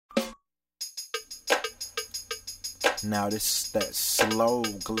Now this that slow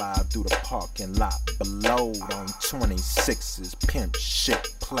glide through the parking lot below on 26's pimp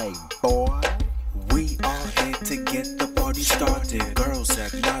shit playboy. We are here to get the party started. Girls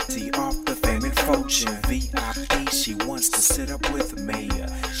act naughty off the fame and fortune. VIP, she wants to sit up with me.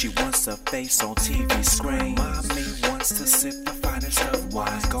 She wants a face on TV screen. Mommy wants to sip the finest of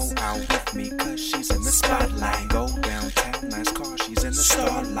wines. Go out with me cause she's in the spotlight. Go downtown, nice car, she's in the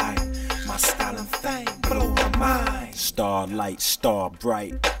starlight. My style and fame blow her mind. Starlight, star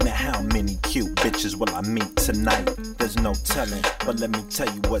bright. Now how many cute bitches will I meet tonight? There's no telling, but let me tell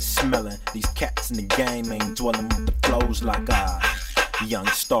you what's smelling. These cats in the game ain't dwelling with the flows like I. Young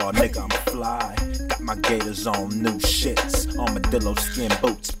star, nigga, I'm fly. Got my gators on, new shits. Armadillo skin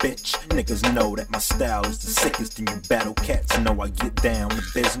boots, bitch. Niggas know that my style is the sickest, and you battle cats know I get down to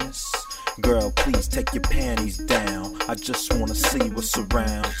business. Girl, please take your panties down. I just wanna see what's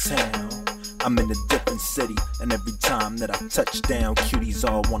around town. I'm in a different city, and every time that I touch down, cuties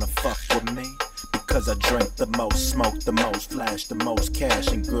all wanna fuck with me. Because I drink the most, smoke the most, flash the most cash,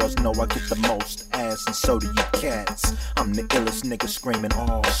 and girls know I get the most ass, and so do you cats. I'm the illest nigga screaming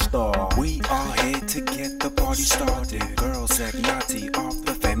all star. We are here to get the party started. Girls act naughty off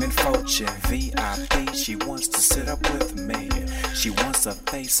the fame and fortune. VIP, she wants to sit up with me. She wants a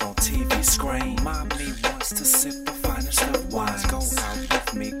face on TV screen. Mommy wants to sip the finest of wines. Go out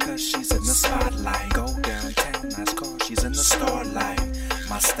with me cause she's in the spotlight. Go downtown, nice car, she's in the starlight.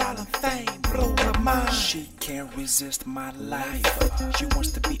 My style and fame blow her mind. She can't resist my life. She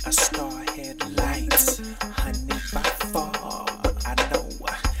wants to be a star headlights. Honey, by far, I know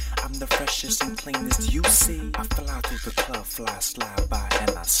I'm the freshest and cleanest you see. I fly through the club, fly, slide by,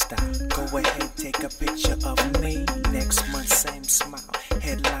 and I stop. Go ahead, take a picture of me. Next month, same smile.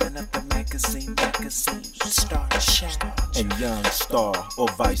 Headline of the magazine. Starr Starr. And young star, or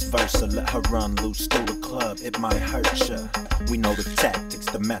vice versa, let her run loose through the club, it might hurt ya. We know the tactics,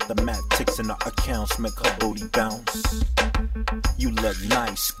 the mathematics, and our accounts make her booty bounce. You look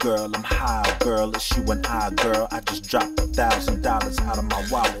nice, girl, I'm high, girl, it's you and I, girl. I just dropped $1,000 out of my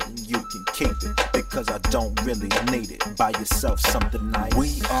wallet, and you can keep it, because I don't really need it. Buy yourself something nice.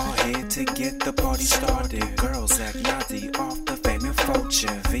 We are here to get the party started. Girls act naughty off the fame and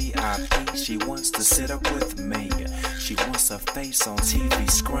fortune. VIP, she wants to sit up with me. She wants a face on TV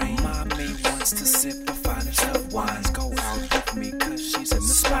screen. Mommy wants to sip the finest of wines. Go out with me cause she's in the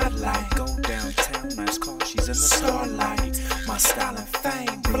spotlight. Go downtown, nice car, she's in the starlight. My style and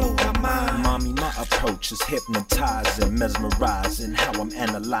fame blow her mind. Mommy, my approach is hypnotizing, mesmerizing. How I'm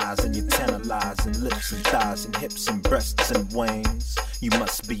analyzing, you're tantalizing. Lips and thighs and hips and breasts and wings. You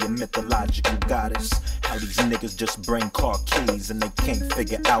must be a mythological goddess. How these niggas just bring car keys and they can't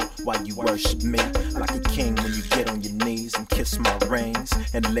figure out why you worship me. Like a king when you get on your knees and kiss my rings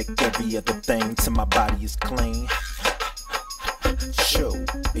and lick every other thing till my body is clean. Shoo,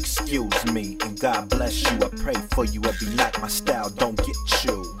 excuse me, and God bless you. I pray for you every night, my style don't get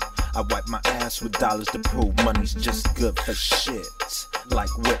you. I wipe my ass with dollars to prove money's just good for shit. Like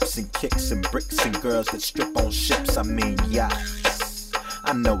whips and kicks and bricks and girls that strip on ships, I mean yachts.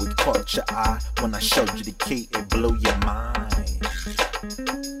 I know it caught your eye when I showed you the key, it blew your mind.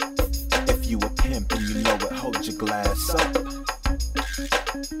 If you a pimp and you know it, hold your glass up.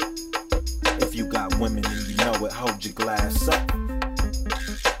 If you got women and you know it, hold your glass up.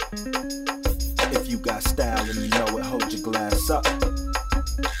 If you got style and you know it, hold your glass up.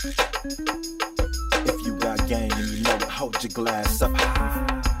 If you got game and you know it, hold your glass up high.